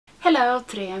Hello,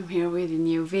 today I'm here with a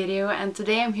new video and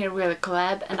today I'm here with a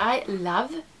collab and I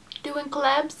love doing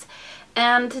collabs.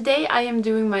 And today I am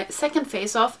doing my second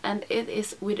face off and it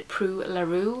is with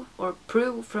Pruelaroo, or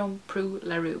Prue from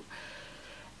Pruelaroo.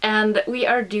 And we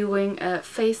are doing a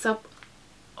face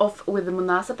off with the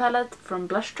Munaza palette from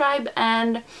Blush Tribe,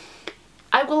 and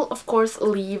I will of course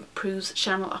leave Prue's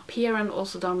channel up here and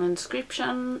also down in the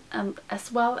description, and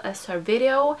as well as her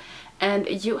video,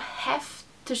 and you have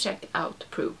to check out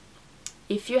Prue.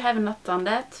 If you have not done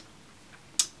that,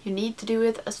 you need to do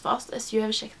it as fast as you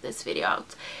have checked this video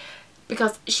out,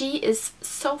 because she is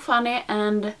so funny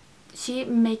and she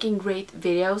making great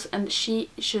videos and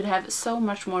she should have so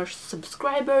much more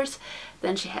subscribers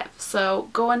than she have. So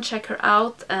go and check her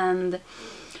out, and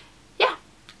yeah,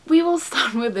 we will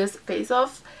start with this face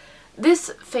off. This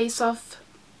face off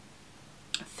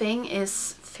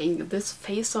this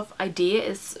face off idea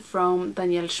is from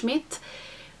Danielle Schmidt.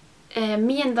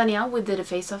 Me and Danielle, we did a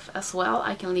face-off as well.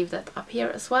 I can leave that up here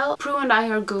as well. Prue and I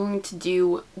are going to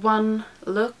do one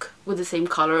look with the same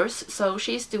colors. So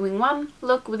she's doing one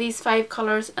look with these 5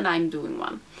 colors and I'm doing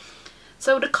one.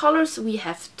 So the colors we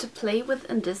have to play with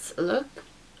in this look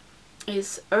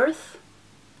is Earth,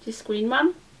 this green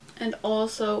one, and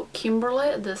also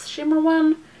Kimberly, this shimmer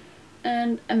one,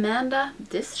 and Amanda,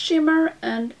 this shimmer,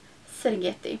 and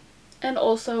Serengeti, and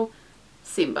also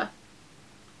Simba.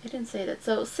 I didn't say that.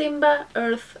 So Simba,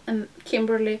 Earth, and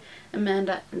Kimberly,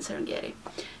 Amanda, and Serengeti.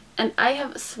 And I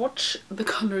have swatched the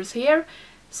colors here,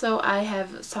 so I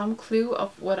have some clue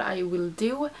of what I will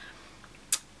do.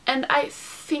 And I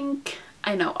think,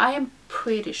 I am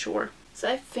pretty sure. So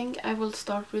I think I will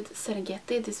start with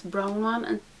Serengeti, this brown one,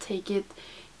 and take it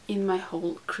in my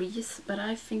whole crease. But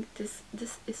I think this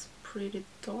is pretty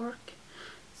dark,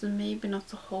 so maybe not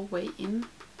the whole way in.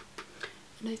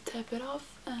 And I tap it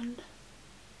off and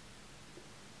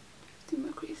in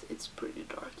my crease. It's pretty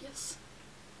dark, yes.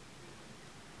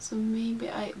 So maybe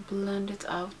I blend it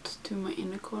out to my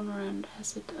inner corner and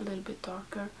has it a little bit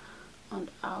darker on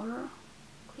the outer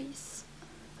crease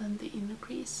than the inner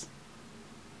crease.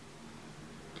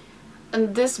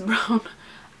 And this brown,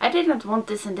 I did not want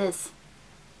this in this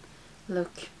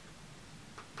look.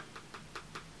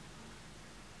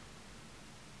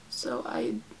 So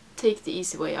I take the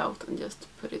easy way out and just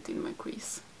put it in my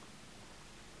crease.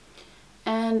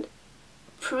 And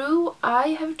Prue, I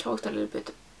have talked a little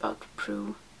bit about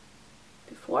Prue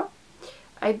before.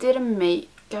 I did a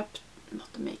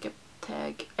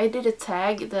tag. I did a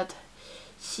tag that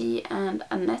she and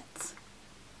Annette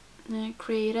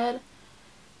created,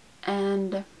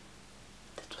 and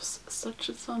that was such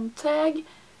a fun tag.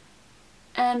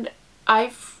 And I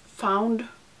found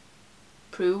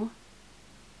Prue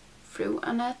through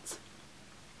Annette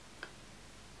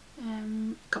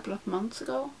a couple of months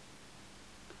ago.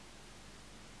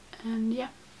 And yeah,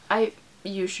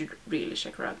 you should really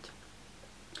check her out.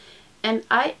 And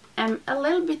I am a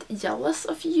little bit jealous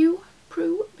of you,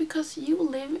 Prue, because you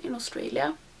live in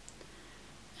Australia.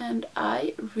 And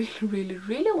I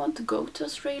really want to go to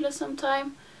Australia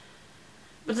sometime.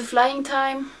 But the flying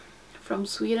time from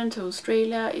Sweden to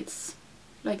Australia, it's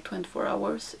like 24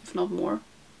 hours, if not more.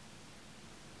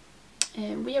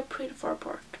 And we are pretty far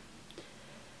apart.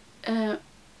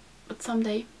 But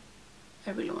someday I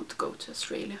really want to go to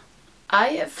Australia.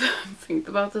 I have think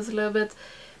about this a little bit.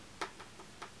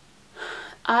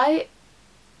 I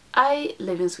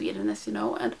live in Sweden, as you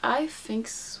know, and I think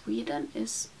Sweden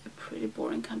is a pretty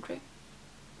boring country.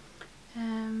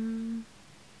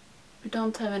 We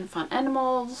don't have any fun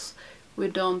animals. We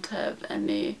don't have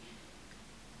any,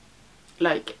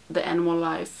 like, the animal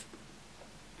life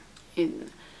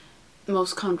in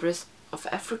most countries of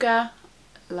Africa,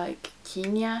 like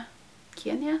Kenya.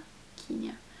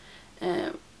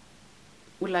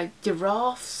 With like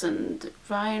giraffes and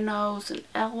rhinos and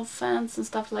elephants and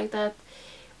stuff like that.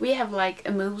 We have like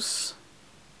a moose,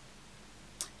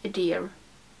 a deer,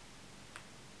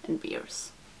 and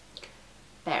bears,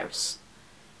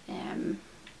 and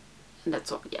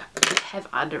that's all. Yeah, we have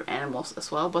other animals as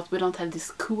well, but we don't have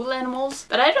these cool animals.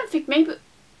 But I don't think, maybe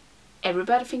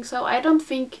everybody thinks so. I don't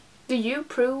think, do you,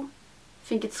 Prue,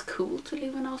 think it's cool to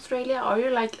live in Australia? Are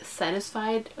you like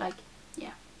satisfied, like,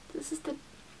 yeah, this is the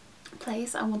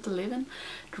place I want to live in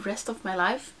the rest of my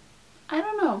life? I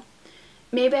don't know.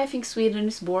 Maybe I think Sweden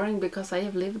is boring because I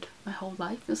have lived my whole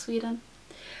life in Sweden.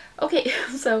 Okay,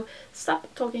 so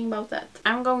stop talking about that.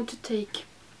 I'm going to take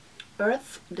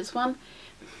Earth, this one.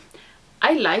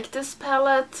 I like this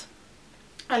palette.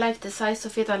 I like the size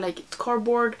of it. I like it's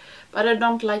cardboard, but I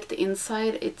don't like the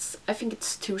inside. I think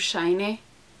it's too shiny.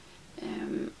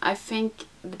 I think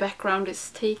the background is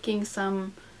taking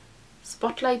some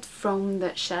spotlight from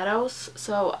the shadows.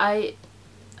 So I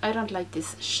don't like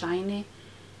this shiny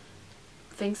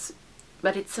things,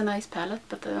 but it's a nice palette,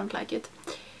 but I don't like it.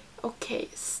 Okay,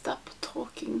 stop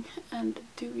talking and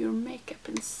do your makeup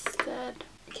instead.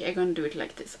 Okay, I'm gonna do it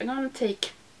like this. I'm gonna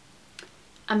take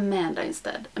Amanda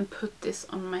instead and put this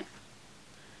on my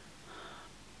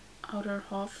outer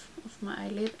half of my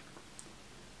eyelid.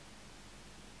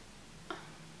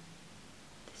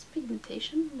 This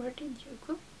pigmentation, where did you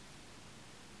go?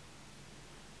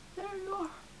 There you are.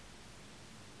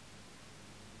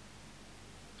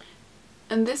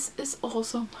 And this is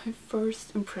also my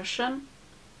first impression,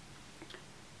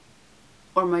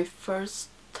 or my first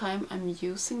time I'm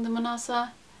using the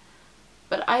Munaza.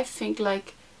 But I think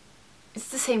like it's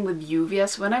the same with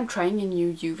Juvia's. When I'm trying a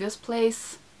new Juvia's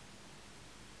place,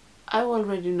 I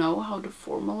already know how the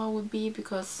formula would be,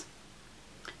 because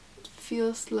it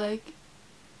feels like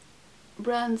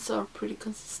brands are pretty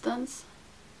consistent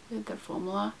with their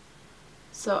formula.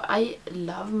 So I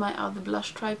love my other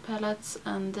blush tribe palettes,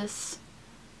 and this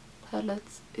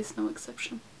palette is no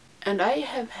exception. And I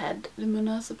have had the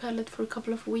Munaza palette for a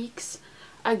couple of weeks.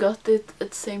 I got it at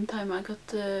the same time I got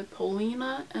the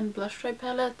Paulina and blush tribe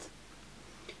palette.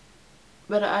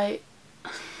 But I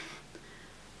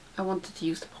wanted to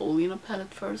use the Paulina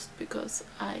palette first because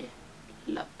I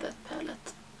love that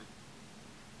palette.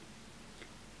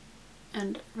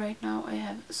 And right now I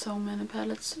have so many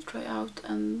palettes to try out,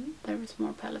 and there is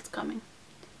more palettes coming.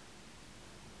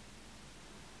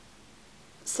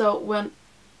 So when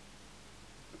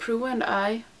Prue and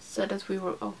I said that we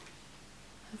were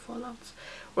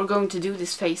we're going to do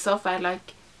this face off, I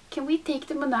like, can we take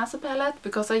the Munaza palette?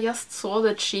 Because I just saw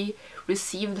that she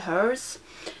received hers,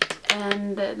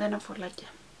 and then I thought like, yeah,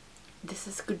 this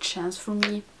is a good chance for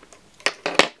me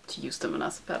to use the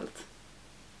Munaza palette.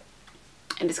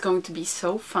 And it's going to be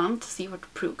so fun to see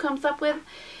what Prue comes up with.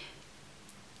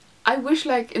 I wish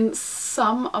like in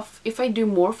some of, if I do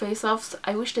more face-offs,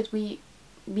 I wish that me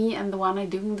and the one I'm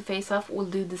doing the face-off will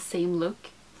do the same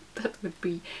look. That would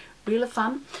be really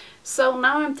fun. So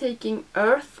now I'm taking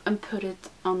Earth and put it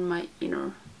on my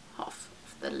inner half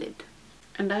of the lid.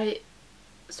 And I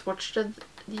swatched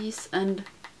these, and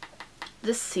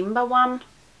the Simba one,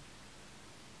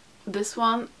 this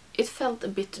one, it felt a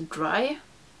bit dry.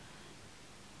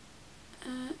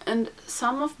 And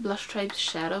some of Blush Tribe's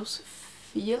shadows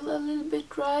feel a little bit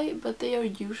dry, but they are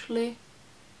usually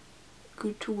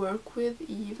good to work with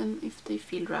even if they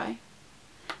feel dry.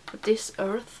 But this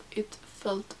Earth, it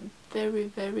felt very,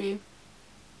 very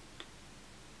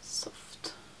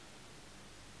soft.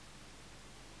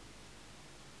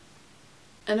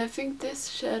 And I think this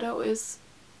shadow is,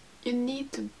 you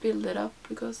need to build it up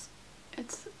because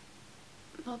it's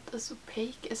not as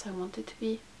opaque as I want it to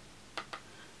be.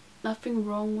 Nothing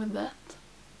wrong with that.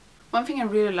 One thing I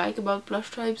really like about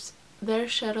Blush Tribes, their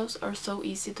shadows are so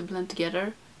easy to blend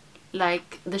together.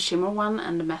 Like the shimmer one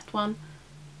and the matte one.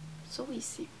 So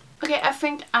easy. Okay, I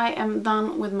think I am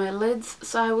done with my lids,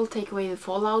 so I will take away the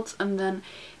fallouts, and then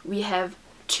we have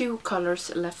 2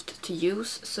 colors left to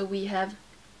use. So we have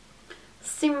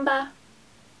Simba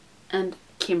and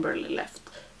Kimberly left.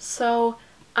 So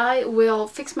I will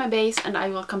fix my base and I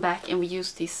will come back and we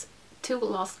use these 2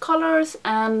 last colors,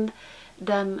 and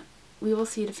then we will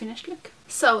see the finished look.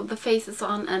 So the face is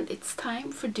on and it's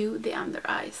time for do the under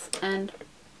eyes, and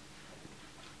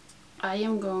I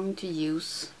am going to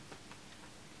use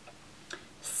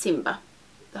Simba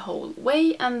the whole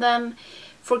way, and then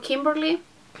for Kimberly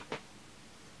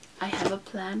I have a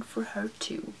plan for her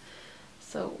too.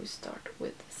 So we start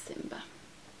with Simba.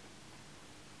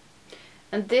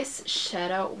 And this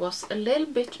shadow was a little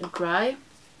bit dry,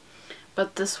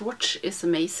 but the swatch is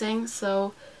amazing,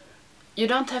 so you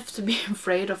don't have to be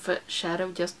afraid of a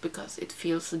shadow just because it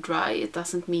feels dry. It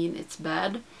doesn't mean it's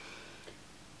bad.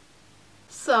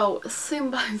 So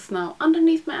Simba is now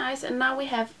underneath my eyes, and now we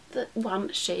have the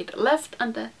 1 shade left,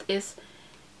 and that is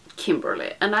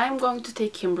Kimberly. And I'm going to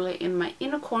take Kimberly in my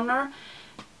inner corner,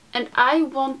 and I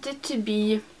want it to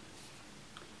be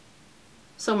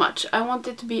so much. I want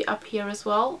it to be up here as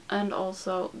well, and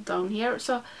also down here.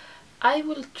 So I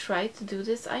will try to do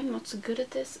this. I'm not so good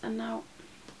at this, and now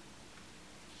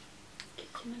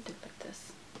can I do it like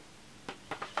this?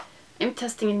 I'm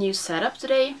testing a new setup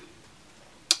today,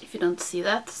 if you don't see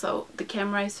that. So the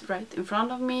camera is right in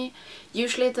front of me.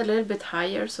 Usually it's a little bit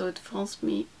higher, so it films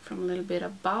me from a little bit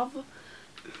above,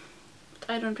 but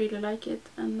I don't really like it.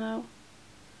 And now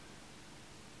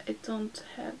I don't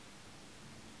have,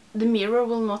 the mirror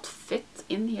will not fit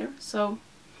in here, so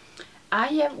I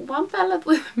have 1 palette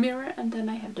with a mirror, and then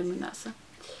I have the Munaza.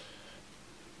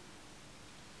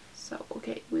 So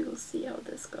okay, we will see how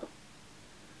this goes.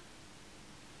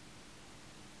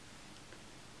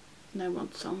 And I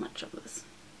want so much of this.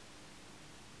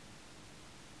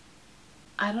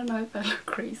 I don't know if I look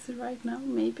crazy right now.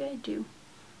 Maybe I do.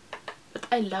 But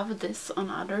I love this on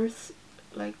others.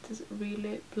 Like this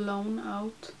really blown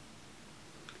out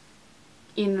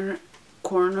inner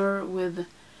corner with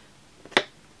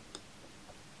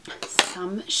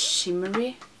some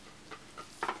shimmery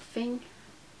thing.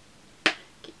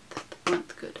 Okay, that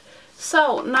went good.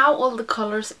 So now all the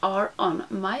colors are on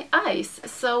my eyes.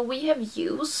 So we have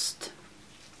used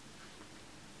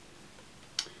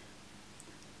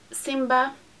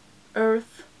Simba,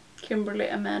 Earth, Kimberly,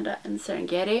 Amanda and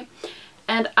Serengeti.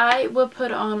 And I will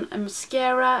put on a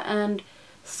mascara and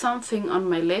something on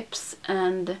my lips,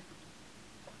 and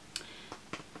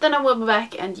then I will be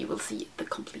back and you will see the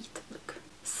complete look.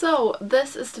 So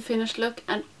this is the finished look,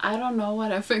 and I don't know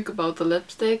what I think about the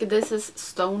lipstick. This is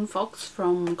Stone Fox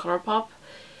from Colourpop.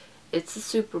 It's a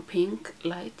super pink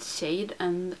light shade,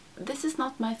 and this is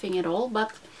not my thing at all,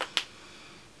 but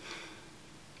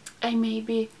I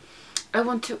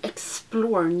want to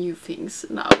explore new things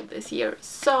now this year.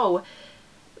 So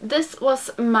this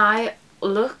was my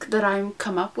look that I'm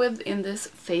come up with in this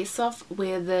face-off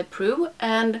with Prue,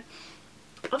 and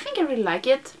I think I really like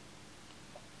it.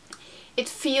 It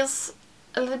feels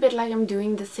a little bit like I'm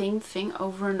doing the same thing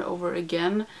over and over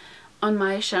again on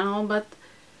my channel, but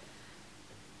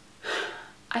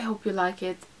I hope you like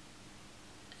it.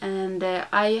 And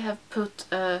I have put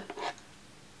a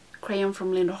crayon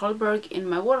from Linda Hallberg in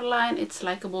my waterline. It's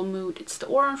Likeable Mood, it's the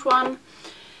orange one.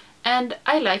 And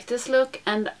I like this look,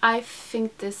 and I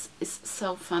think this is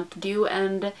so fun to do,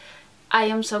 and I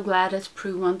am so glad that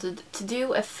Prue wanted to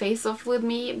do a face-off with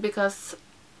me, because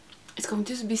it's going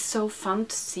to be so fun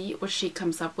to see what she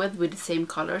comes up with the same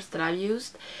colors that I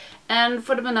used. And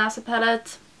for the Munaza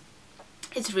palette,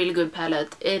 it's a really good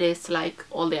palette. It is like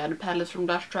all the other palettes from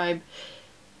Blush Tribe.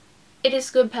 It is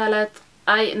a good palette.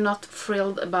 I'm not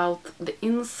thrilled about the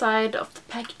inside of the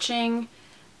packaging,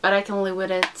 but I can live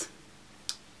with it.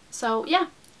 So yeah,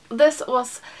 this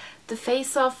was the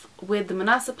face-off with the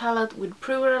Munaza palette with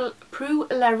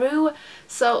Pruelaroo.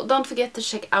 So don't forget to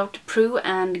check out Prue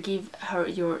and give her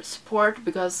your support,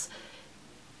 because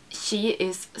she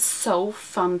is so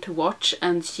fun to watch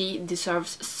and she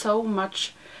deserves so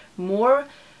much more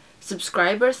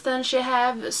subscribers than she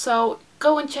have. So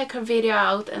go and check her video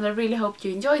out, and I really hope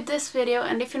you enjoyed this video.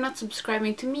 And if you're not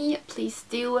subscribing to me, please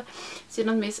do, so you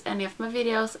don't miss any of my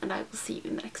videos, and I will see you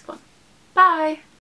in the next one. Bye!